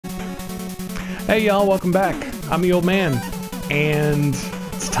Hey y'all, welcome back. I'm the old man, and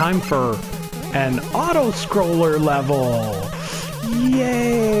it's time for an auto-scroller level.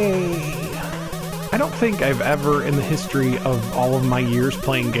 Yay! I don't think I've ever, in the history of all of my years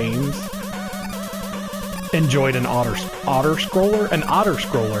playing games, enjoyed an otter scroller. An otter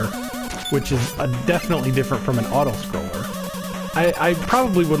scroller, which is definitely different from an auto-scroller. I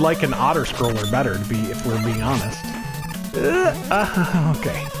probably would like an otter scroller better, if we're being honest.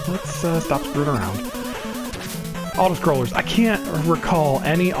 Okay, let's stop screwing around. Auto-scrollers. I can't recall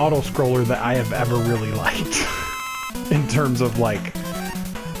any auto-scroller that I have ever really liked. In terms of, like,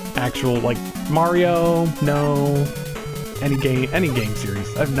 actual, like, Mario, no. Any game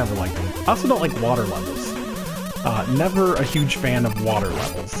series. I've never liked them. I also don't like water levels. Never a huge fan of water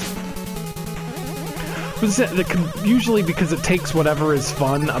levels. Usually because it takes whatever is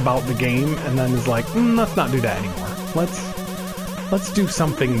fun about the game and then is like, let's not do that anymore. Let's do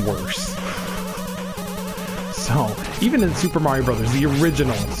something worse. So, even in Super Mario Brothers, the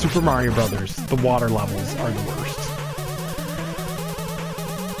original Super Mario Brothers, the water levels are the worst.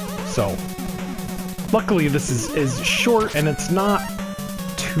 So, luckily this is short and it's not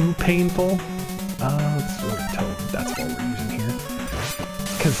too painful. Let's go to Toad. That's what we're using here.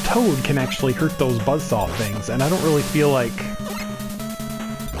 Because Toad can actually hurt those buzzsaw things, and I don't really feel like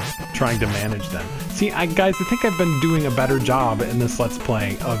trying to manage them. See, guys, I think I've been doing a better job in this Let's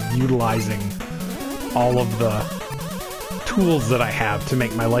Play of utilizing all of the tools that I have to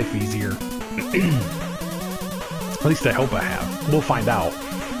make my life easier. At least I hope I have. We'll find out.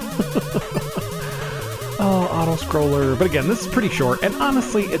 Oh, auto-scroller. But again, this is pretty short, and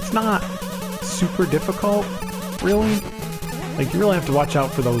honestly, it's not super difficult, really. Like, you really have to watch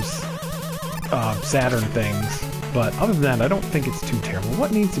out for those Saturn things. But other than that, I don't think it's too terrible.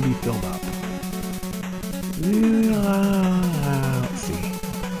 What needs to be filled up? Let's see.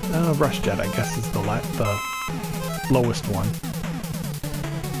 Rush Jet, I guess, is the lowest one.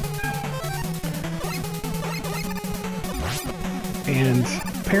 And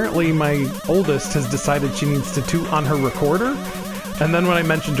apparently my oldest has decided she needs to toot on her recorder. And then when I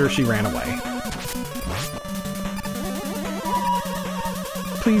mentioned her, she ran away.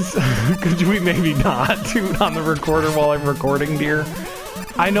 Please, could we maybe not toot on the recorder while I'm recording, dear?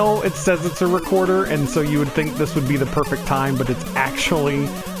 I know it says it's a recorder, and so you would think this would be the perfect time, but it's actually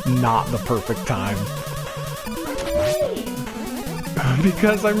not the perfect time.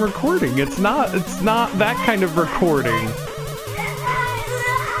 Because I'm recording. It's not that kind of recording.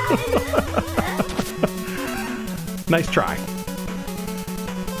 Nice try.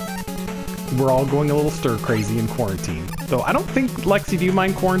 We're all going a little stir crazy in quarantine. Though I don't think, Lexi, do you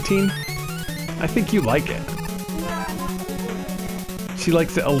mind quarantine? I think you like it. She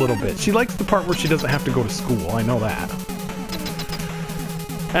likes it a little bit. She likes the part where she doesn't have to go to school. I know that.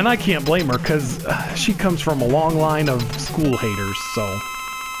 And I can't blame her, because she comes from a long line of school haters, so...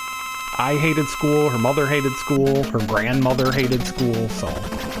 I hated school, her mother hated school, her grandmother hated school, so...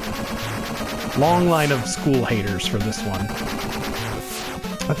 Long line of school haters for this one.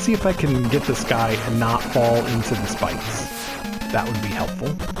 Let's see if I can get this guy and not fall into the spikes. That would be helpful.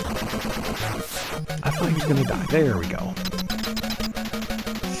 I thought he was gonna die. There we go.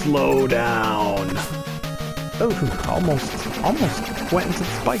 Slow down. Oh, almost went into the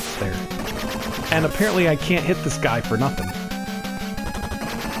spikes there. And apparently I can't hit this guy for nothing.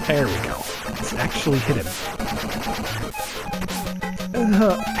 There we go. Let's actually hit him.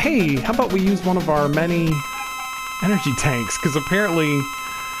 Hey, how about we use one of our many energy tanks? Because apparently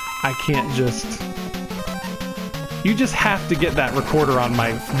I can't just... You just have to get that recorder on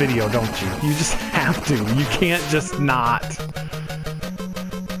my video, don't you? You just have to. You can't just not.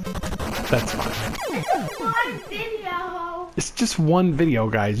 That's fine. One video. It's just one video,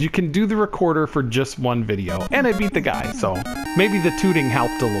 guys. You can do the recorder for just one video. And I beat the guy, so maybe the tooting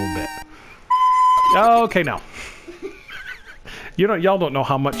helped a little bit. Okay, no. Y'all don't know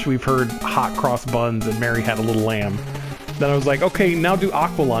how much we've heard Hot Cross Buns and Mary Had a Little Lamb. Then I was like, okay, now do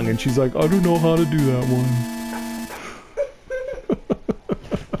Aqualung, and she's like, I don't know how to do that one.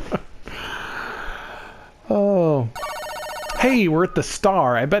 Oh. Hey, we're at the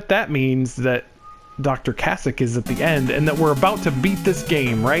star. I bet that means that Dr. Kasich is at the end, and that we're about to beat this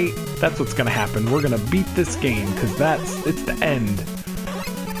game, right? That's what's gonna happen. We're gonna beat this game, because it's the end.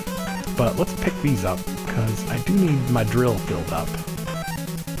 But let's pick these up, because I do need my drill filled up.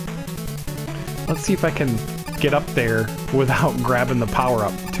 Let's see if I can get up there without grabbing the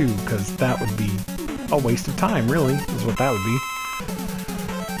power-up, too, because that would be a waste of time, really, is what that would be.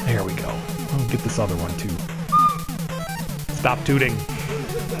 There we go. I'll get this other one, too. Stop tooting.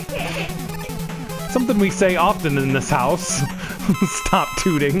 Something we say often in this house. stop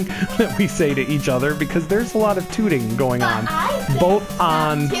tooting that we say to each other, because there's a lot of tooting going on. I said Both stop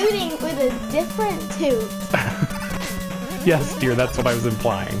on... tooting with a different toot. Yes, dear, that's what I was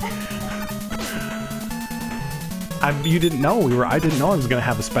implying. You didn't know I didn't know I was gonna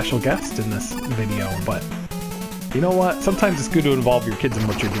have a special guest in this video, but you know what? Sometimes it's good to involve your kids in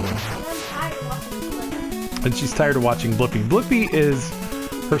what you're doing. And she's tired of watching Blippi. Blippi is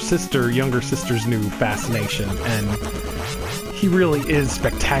her younger sister's new fascination, and he really is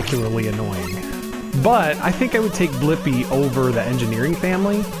spectacularly annoying. But I think I would take Blippi over the engineering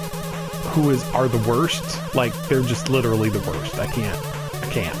family, who are the worst. Like, they're just literally the worst. I can't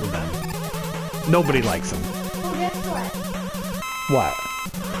with them. Nobody likes them. Well, guess what? What?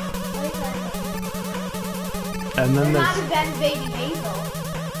 And then They're there's... not as bad as Baby Hazel.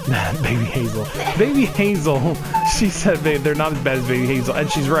 Baby Hazel. Baby Hazel, she said they're not as bad as Baby Hazel, and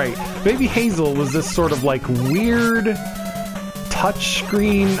she's right. Baby Hazel was this sort of like weird touch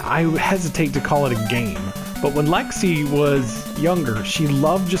screen. I hesitate to call it a game, but when Lexi was younger, she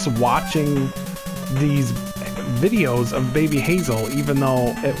loved just watching these videos of Baby Hazel, even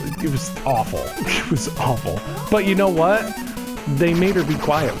though it was awful. It was awful. But you know what? They made her be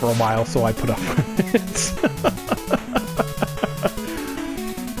quiet for a while, so I put up with it.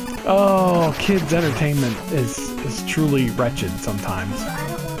 Oh, kids' entertainment is truly wretched sometimes.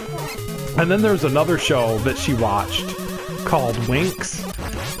 And then there's another show that she watched called Winx,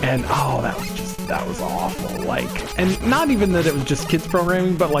 and oh, that was awful. Like, and not even that it was just kids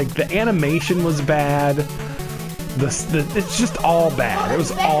programming, but like the animation was bad. It's just all bad. It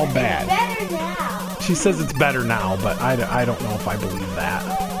was all bad. It's better now. She says it's better now, but I don't know if I believe that.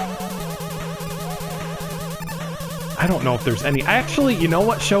 I don't know if there's any. Actually, you know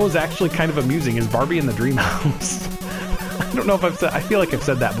what show is actually kind of amusing is Barbie in the Dream House. I don't know if I feel like I've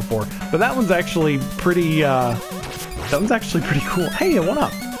said that before, but that one's actually pretty, cool. Hey, what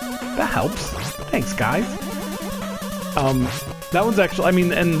up? That helps. Thanks, guys. That one's actually, I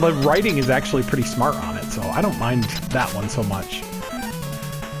mean, and the writing is actually pretty smart on it, so I don't mind that one so much.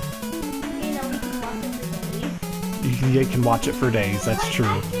 You know, we can watch it for days. You can watch it for days, that's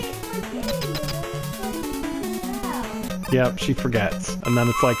true. Yep, she forgets. And then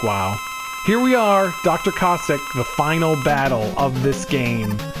it's like, wow. Here we are, Dr. Cossack, the final battle of this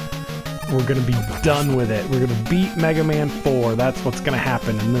game. We're gonna be done with it. We're gonna beat Mega Man 4. That's what's gonna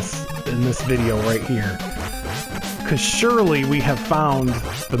happen in this video right here. Because surely we have found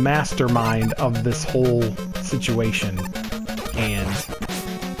the mastermind of this whole situation. And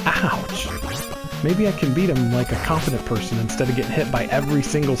ouch. Maybe I can beat him like a confident person instead of getting hit by every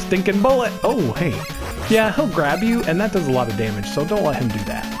single stinking bullet. Oh, hey. Yeah, he'll grab you, and that does a lot of damage, so don't let him do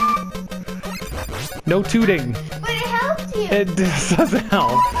that. No tooting. But it helped you. It doesn't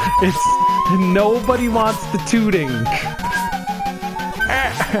help. It's... Nobody wants the tooting.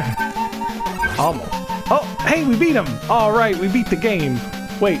 Almost. Oh, hey, we beat him. All right, we beat the game.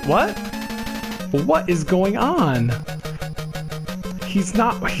 Wait, what? What is going on? He's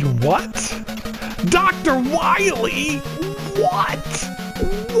not... What? Dr. Wily? What?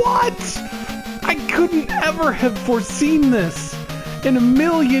 What? I couldn't ever have foreseen this in a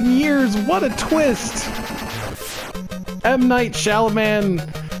million years. What a twist. M. Night Shyamalan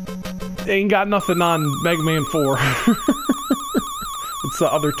ain't got nothing on Mega Man 4. What's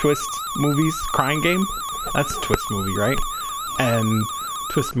the other Twist movies? Crying Game? That's a Twist movie, right? And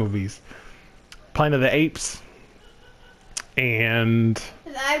Twist movies. Planet of the Apes. And...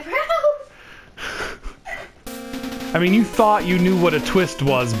 His eyebrows. I mean, you thought you knew what a twist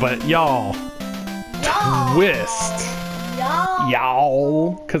was, but y'all... Twist.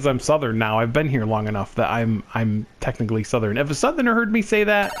 Y'all. Because I'm Southern now. I've been here long enough that I'm technically Southern. If a Southerner heard me say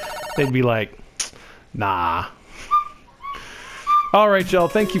that, they'd be like, nah. Alright, y'all.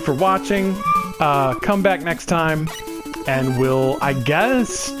 Thank you for watching. Come back next time, and we'll, I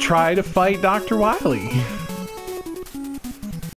guess, try to fight Dr. Wily.